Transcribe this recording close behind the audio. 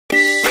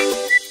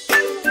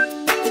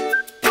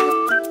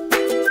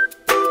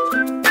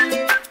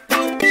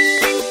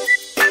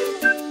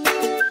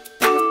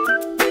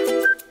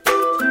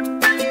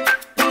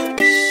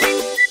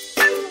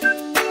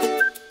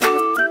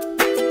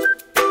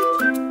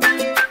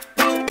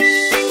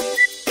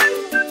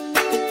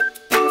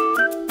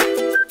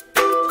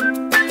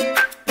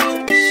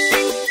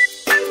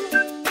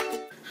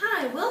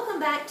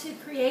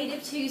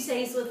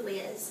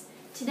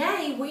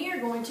Today we are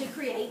going to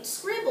create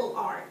scribble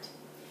art.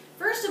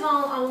 First of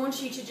all, I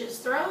want you to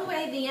just throw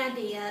away the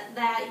idea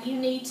that you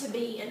need to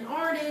be an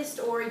artist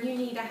or you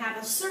need to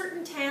have a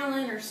certain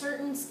talent or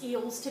certain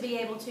skills to be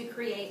able to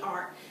create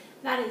art.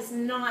 That is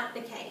not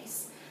the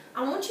case.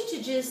 I want you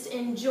to just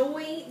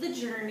enjoy the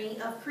journey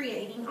of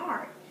creating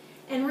art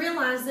and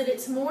realize that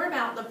it's more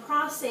about the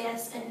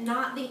process and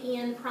not the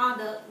end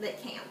product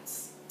that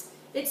counts.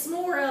 It's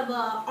more of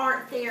a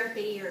art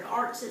therapy or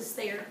arts as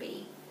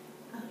therapy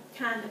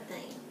kind of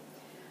thing.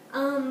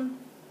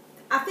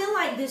 I feel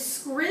like this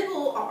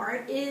scribble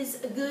art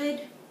is a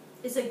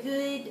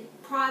good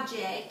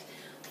project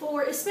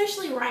for,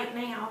 especially right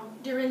now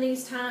during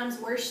these times.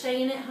 We're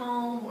staying at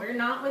home, we're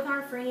not with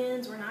our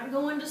friends, we're not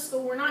going to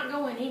school, we're not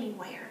going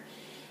anywhere.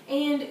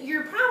 And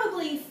you're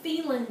probably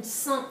feeling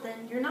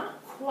something. You're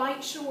not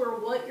quite sure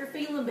what you're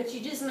feeling, but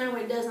you just know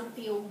it doesn't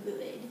feel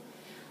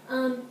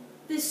good.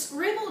 This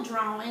scribble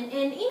drawing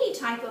and any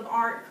type of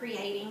art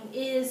creating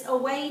is a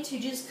way to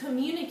just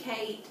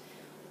communicate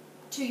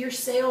to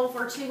yourself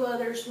or to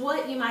others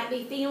what you might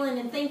be feeling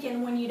and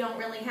thinking when you don't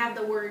really have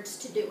the words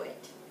to do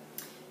it.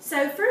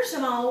 So first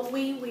of all,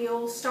 we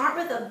will start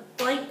with a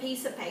blank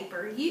piece of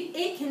paper.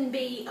 It can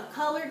be a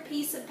colored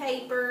piece of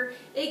paper,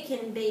 it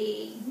can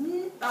be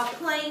a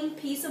plain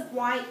piece of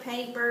white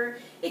paper,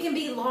 it can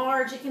be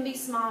large, it can be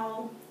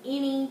small,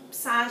 any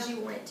size you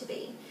want it to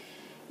be.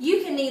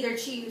 You can either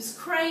choose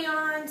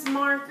crayons,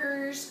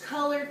 markers,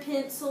 colored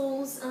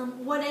pencils,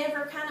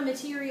 whatever kind of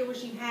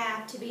materials you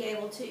have to be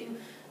able to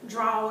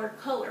draw or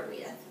color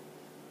with.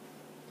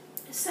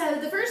 So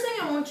the first thing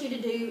I want you to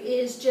do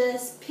is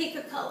just pick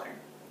a color.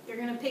 You're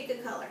going to pick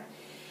a color.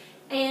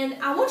 And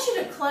I want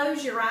you to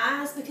close your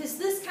eyes because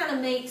this kind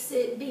of makes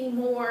it be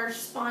more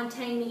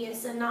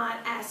spontaneous and not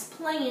as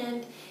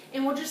planned,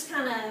 and will just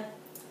kind of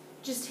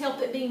just help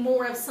it be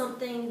more of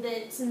something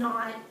that's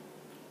not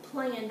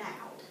planned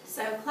out.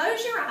 So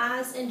close your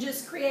eyes and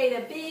just create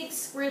a big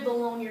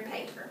scribble on your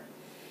paper.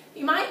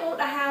 You might want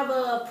to have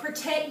a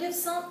protective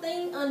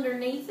something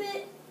underneath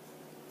it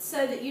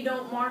so that you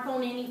don't mark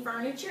on any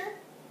furniture.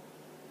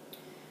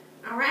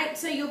 Alright,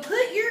 so you'll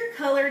put your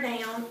color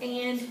down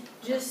and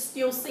you'll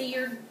see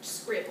your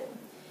scribble.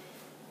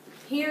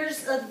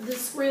 Here's the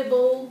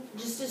scribble,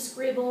 just a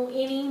scribble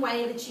any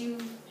way that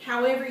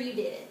however you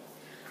did it.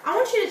 I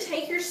want you to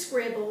take your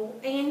scribble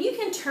and you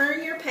can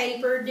turn your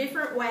paper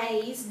different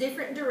ways,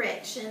 different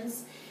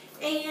directions,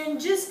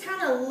 and just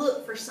kind of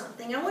look for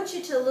something. I want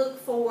you to look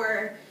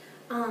for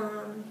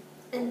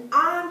an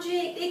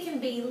object. It can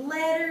be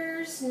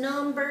letters,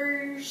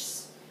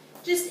 numbers,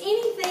 just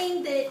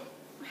anything that,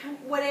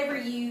 whatever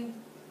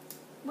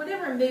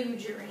mood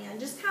you're in,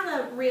 just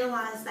kind of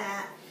realize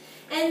that.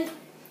 And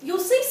you'll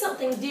see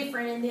something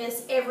different in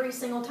this every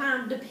single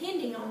time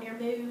depending on your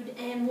mood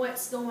and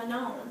what's going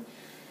on.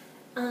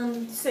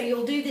 So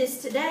you'll do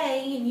this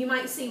today and you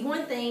might see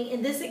one thing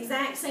in this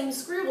exact same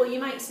scribble, you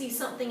might see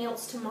something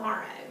else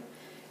tomorrow.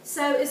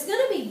 So it's going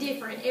to be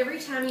different every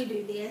time you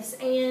do this,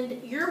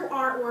 and your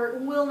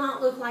artwork will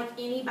not look like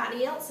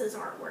anybody else's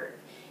artwork.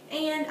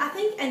 And I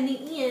think in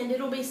the end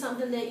it'll be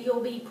something that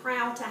you'll be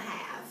proud to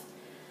have.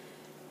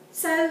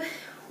 So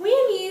when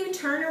you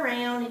turn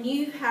around and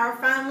you are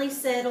finally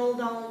settled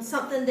on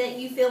something that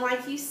you feel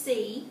like you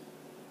see,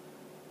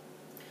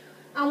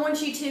 I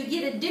want you to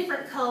get a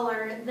different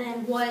color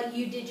than what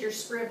you did your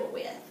scribble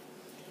with.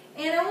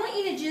 And I want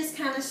you to just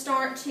kind of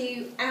start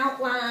to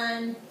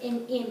outline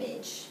an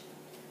image,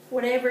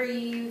 whatever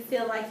you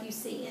feel like you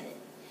see in it.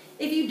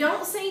 If you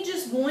don't see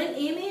just one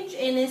image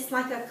and it's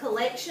like a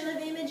collection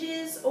of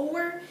images,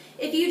 or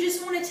if you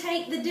just want to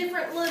take the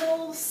different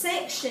little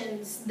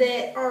sections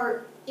that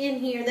are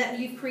in here that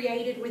you've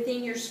created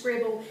within your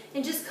scribble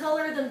and just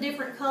color them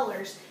different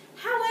colors,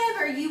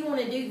 however you want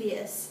to do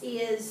this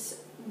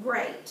is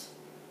great.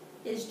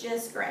 Is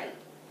just great.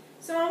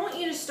 So I want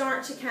you to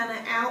start to kind of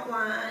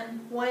outline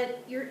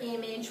what your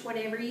image,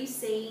 whatever you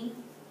see.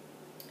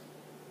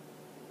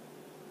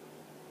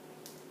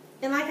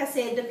 And like I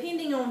said,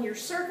 depending on your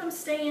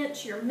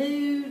circumstance, your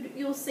mood,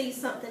 you'll see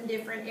something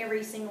different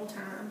every single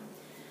time.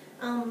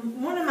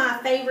 One of my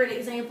favorite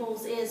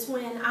examples is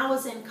when I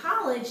was in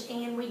college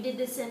and we did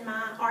this in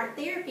my art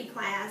therapy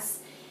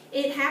class.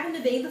 It happened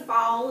to be the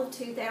fall of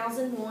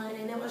 2001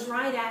 and it was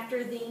right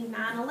after the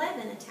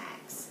 9/11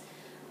 attacks.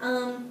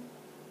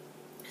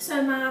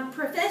 So my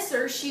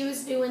professor, she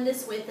was doing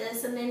this with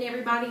us, and then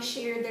everybody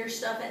shared their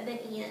stuff at the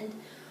end.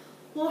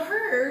 Well,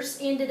 hers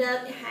ended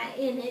up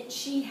in it,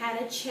 she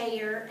had a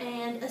chair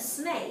and a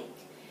snake.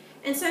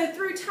 And so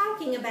through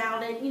talking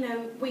about it,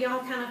 we all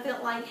kind of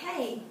felt like,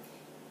 hey,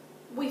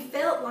 we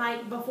felt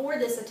like before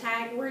this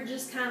attack, we're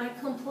just kind of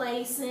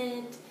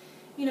complacent.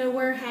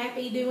 We're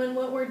happy doing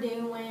what we're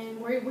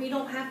doing. We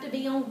don't have to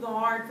be on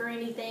guard for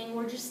anything.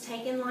 We're just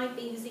taking life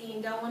easy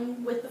and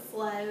going with the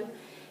flow.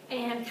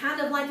 And kind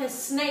of like a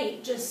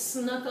snake just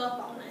snuck up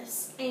on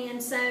us.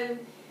 And so,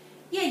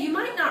 yeah, you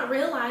might not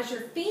realize you're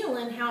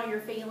feeling how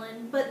you're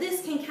feeling, but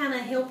this can kind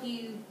of help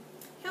you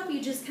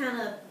just kind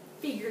of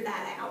figure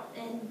that out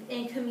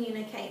and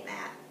communicate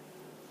that.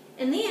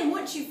 And then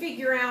once you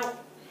figure out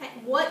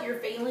what you're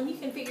feeling, you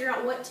can figure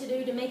out what to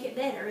do to make it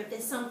better. If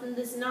it's something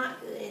that's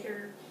not good,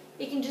 or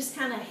it can just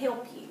kind of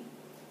help you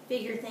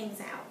figure things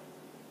out.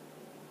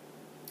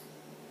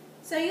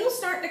 So you'll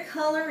start to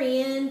color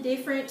in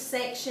different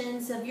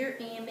sections of your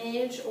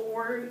image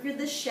or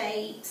the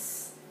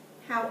shapes,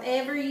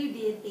 however you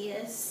did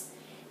this.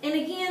 And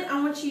again,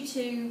 I want you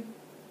to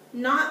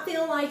not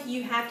feel like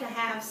you have to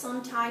have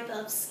some type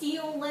of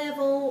skill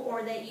level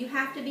or that you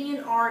have to be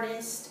an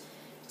artist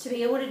to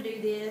be able to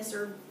do this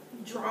or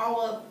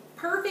draw a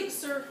perfect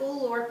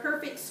circle or a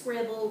perfect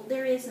scribble.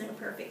 There is no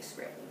perfect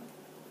scribble.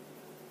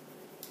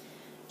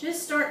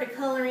 Just start to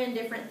color in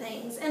different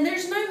things. And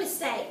there's no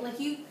mistake. Like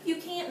you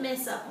can't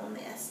mess up on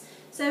this.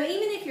 So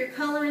even if you're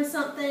coloring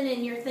something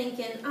and you're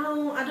thinking,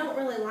 oh, I don't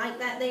really like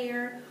that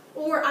there,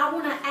 or I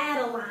want to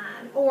add a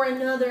line or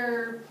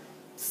another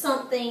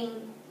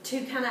something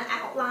to kind of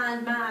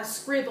outline my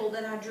scribble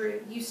that I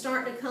drew. You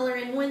start to color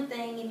in one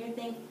thing and you're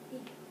thinking,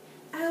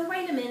 oh,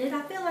 wait a minute,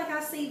 I feel like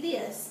I see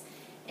this.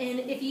 And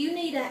if you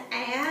need to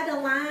add a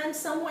line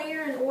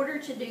somewhere in order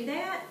to do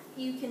that,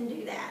 you can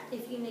do that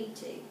if you need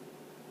to.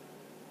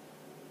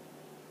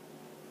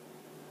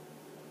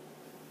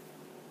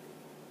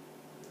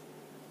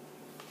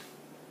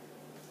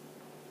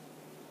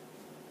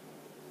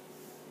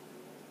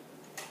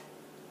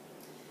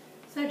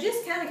 So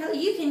just kind of color.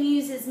 You can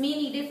use as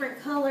many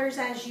different colors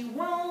as you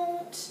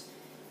want.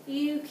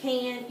 You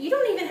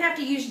don't even have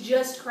to use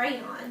just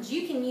crayons.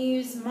 You can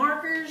use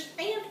markers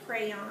and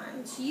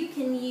crayons. You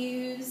can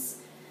use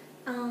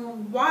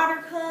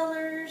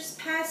watercolors,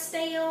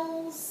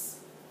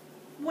 pastels,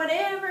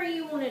 whatever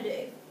you want to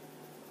do.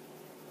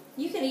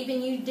 You can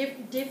even use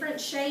different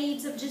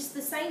shades of just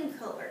the same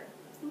color.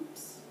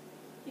 Oops.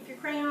 If your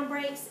crayon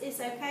breaks, it's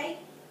okay.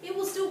 It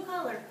will still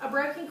color. A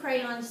broken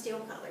crayon still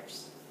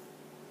colors.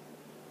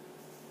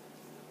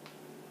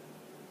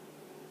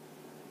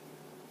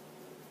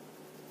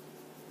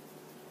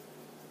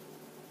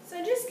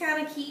 So just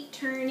kind of keep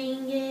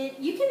turning it.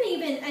 You can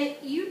even,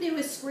 you do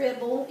a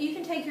scribble, you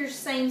can take your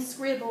same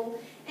scribble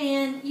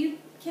and you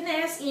can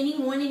ask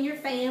anyone in your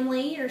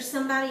family or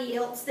somebody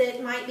else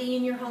that might be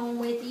in your home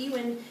with you,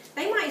 and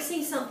they might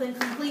see something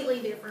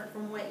completely different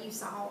from what you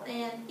saw,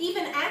 and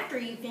even after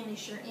you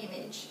finish your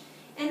image,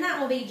 and that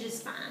will be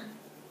just fine.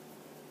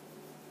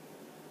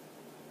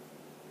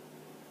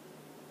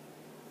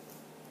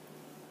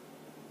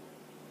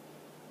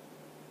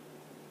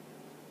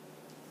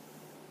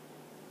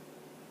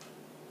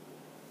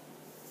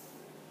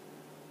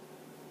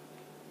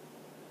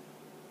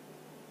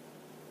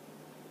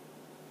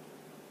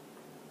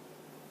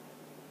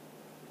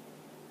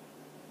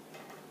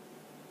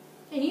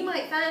 And you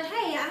might find,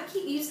 hey, I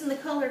keep using the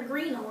color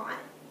green a lot.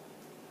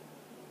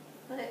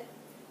 But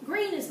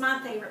green is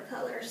my favorite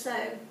color, so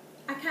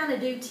I kind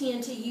of do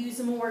tend to use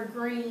more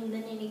green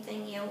than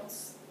anything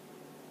else.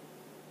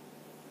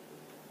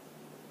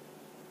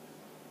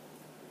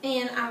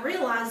 And I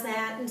realize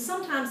that, and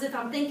sometimes if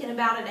I'm thinking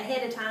about it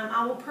ahead of time,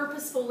 I will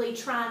purposefully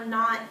try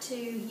not to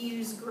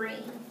use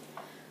green.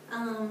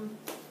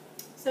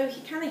 So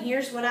kind of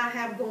here's what I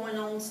have going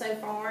on so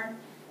far.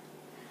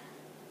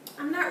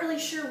 I'm not really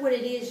sure what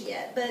it is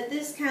yet, but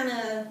this kind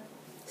of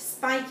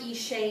spiky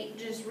shape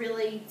just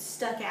really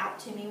stuck out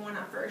to me when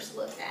I first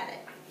looked at it.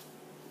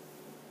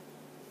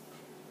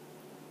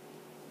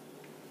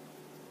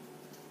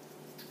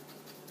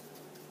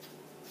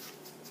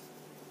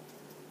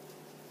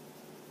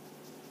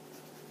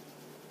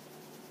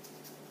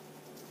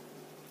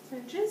 So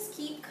just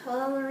keep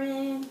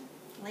coloring,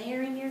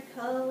 layering your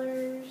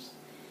colors.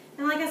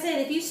 And like I said,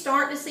 if you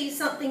start to see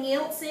something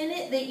else in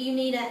it that you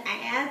need to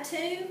add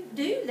to,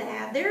 do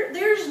that.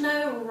 There's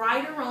no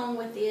right or wrong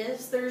with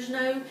this. There's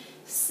no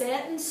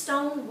set in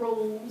stone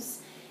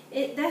rules.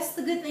 That's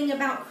the good thing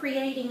about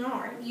creating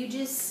art. You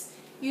just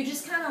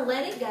kind of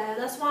let it go.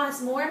 That's why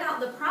it's more about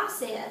the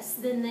process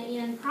than the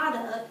end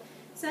product,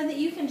 so that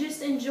you can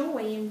just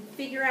enjoy and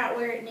figure out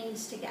where it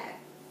needs to go.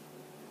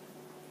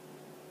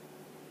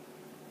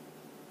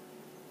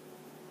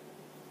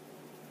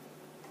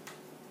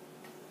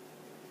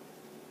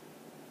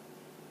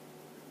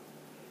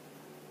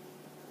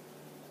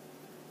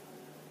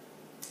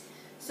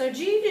 So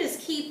you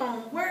just keep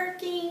on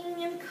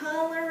working and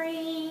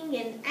coloring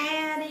and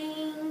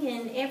adding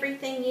and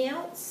everything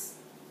else.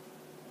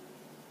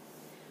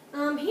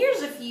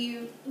 Here's a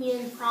few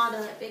end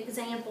product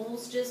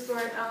examples just for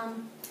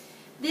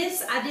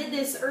this. I did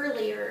this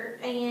earlier,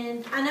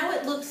 and I know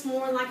it looks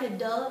more like a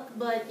duck,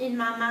 but in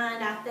my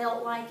mind I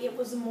felt like it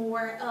was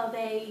more of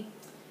a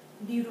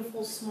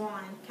beautiful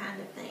swan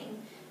kind of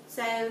thing.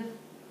 So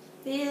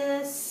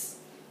this,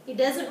 it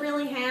doesn't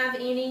really have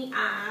any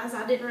eyes.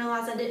 I didn't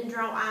realize I didn't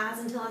draw eyes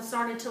until I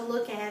started to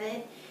look at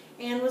it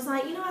and was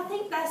like, you know, I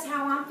think that's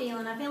how I'm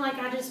feeling. I feel like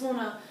I just want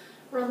to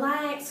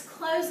relax,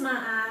 close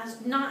my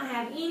eyes, not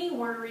have any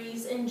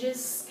worries, and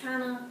just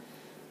kind of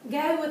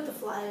go with the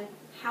flow.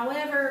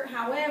 However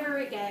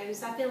it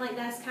goes. I feel like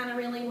that's kind of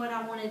really what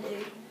I want to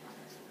do.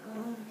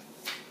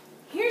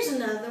 Here's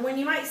another one.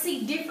 You might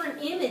see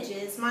different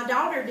images. My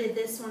daughter did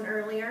this one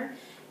earlier,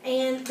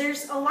 And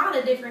there's a lot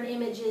of different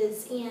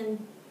images in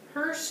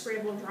her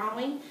scribble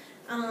drawing.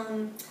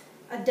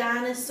 A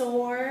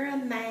dinosaur, a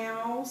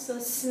mouse,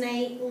 a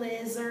snake,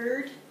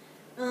 lizard.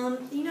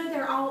 You know,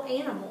 they're all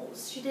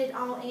animals. She did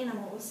all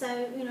animals.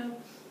 So, you know,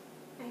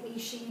 maybe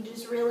she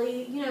just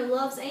really, you know,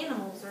 loves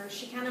animals, or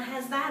she kind of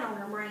has that on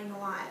her brain a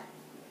lot.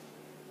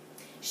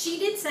 She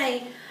did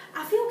say,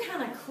 I feel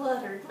kind of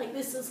cluttered, like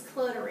this is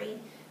cluttery.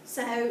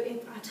 So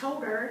I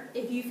told her,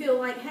 if you feel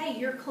like, hey,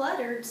 you're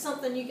cluttered,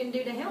 something you can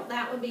do to help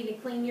that would be to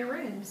clean your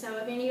room. So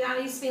if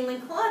anybody's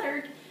feeling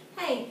cluttered,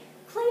 hey,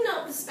 clean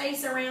up the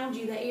space around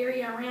you, the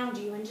area around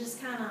you, and just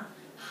kind of,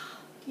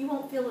 you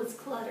won't feel as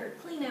cluttered.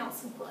 Clean out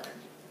some clutter.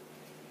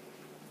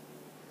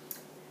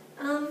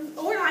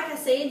 Or like I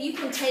said, you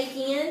can take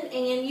in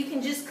and you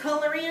can just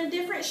color in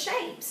different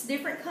shapes,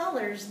 different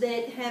colors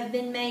that have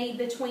been made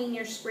between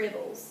your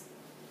scribbles.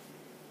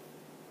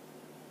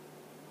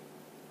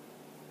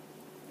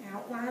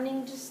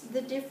 Outlining just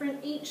the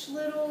different, each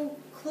little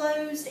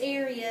closed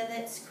area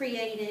that's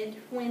created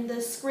when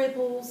the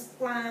scribbles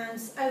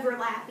lines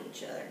overlap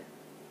each other.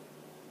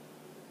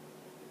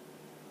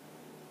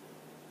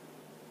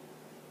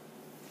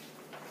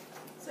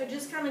 So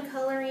just kind of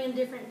color in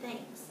different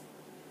things.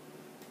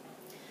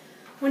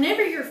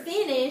 Whenever you're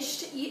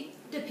finished,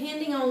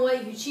 depending on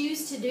what you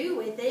choose to do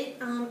with it,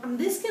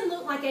 this can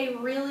look like a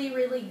really,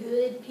 really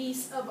good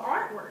piece of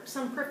artwork,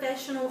 some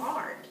professional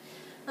art.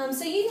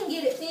 So you can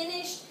get it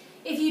finished.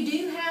 If you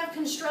do have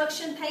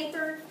construction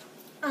paper,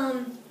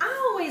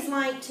 I always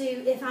like to,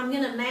 if I'm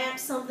going to match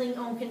something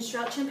on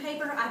construction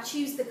paper, I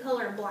choose the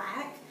color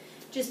black,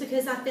 just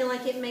because I feel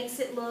like it makes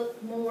it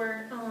look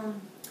more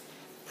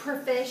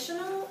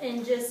professional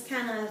and just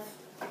kind of,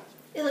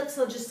 it looks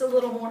just a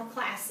little more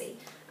classy.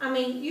 I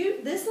mean,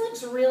 this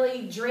looks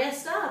really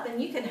dressed up,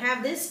 and you can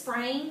have this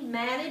frame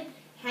matted,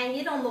 hang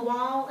it on the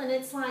wall, and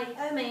it's like,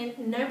 oh man,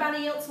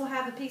 nobody else will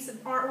have a piece of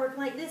artwork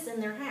like this in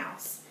their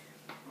house.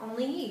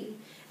 Only you.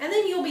 And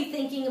then you'll be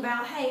thinking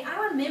about, hey,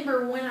 I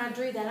remember when I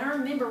drew that. I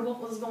remember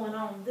what was going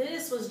on.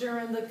 This was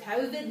during the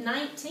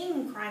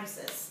COVID-19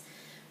 crisis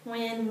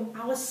when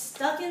I was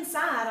stuck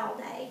inside all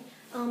day.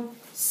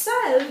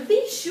 So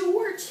be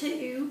sure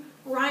to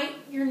write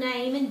your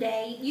name and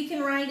date. You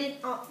can write it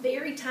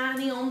very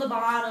tiny on the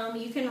bottom.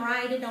 You can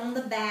write it on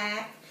the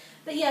back.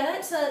 But yeah,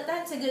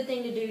 that's a good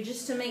thing to do,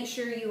 just to make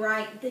sure you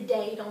write the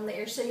date on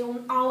there so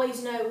you'll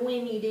always know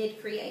when you did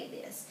create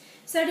this.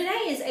 So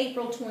today is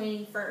April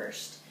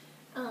 21st,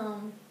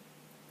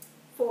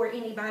 for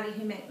anybody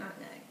who may not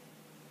know.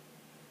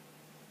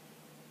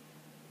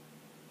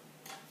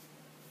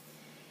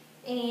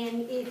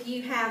 And if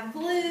you have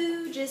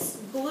glue,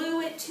 just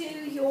glue it to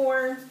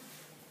your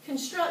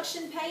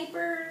construction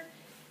paper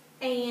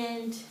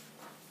and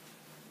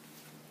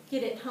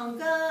get it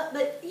hung up.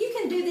 But you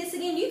can do this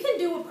again. You can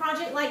do a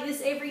project like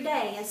this every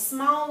day, a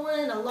small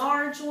one, a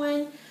large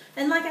one.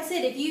 And like I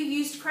said, if you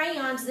used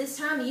crayons this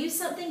time, use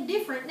something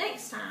different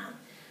next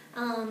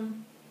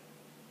time.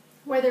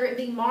 Whether it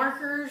be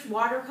markers,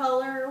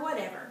 watercolor, or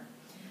whatever.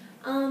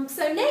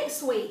 So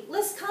next week,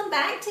 let's come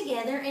back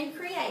together and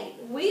create.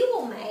 We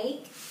will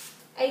make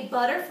a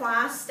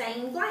butterfly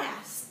stained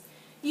glass.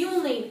 You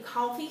will need a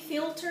coffee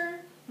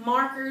filter,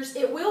 markers.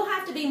 It will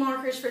have to be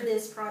markers for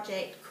this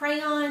project.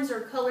 Crayons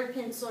or colored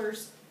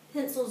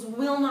pencils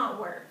will not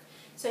work.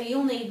 So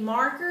you'll need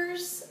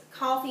markers,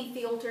 coffee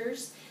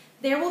filters.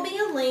 There will be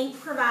a link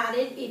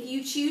provided if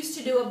you choose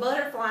to do a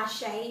butterfly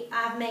shape.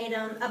 I've made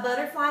a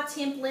butterfly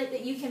template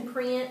that you can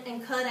print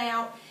and cut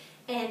out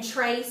and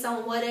trace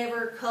on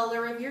whatever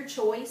color of your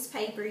choice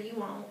paper you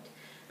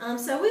want.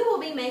 So we will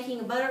be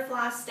making a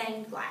butterfly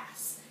stained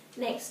glass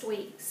next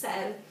week.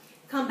 So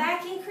come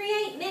back and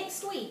create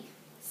next week.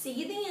 See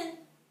you then.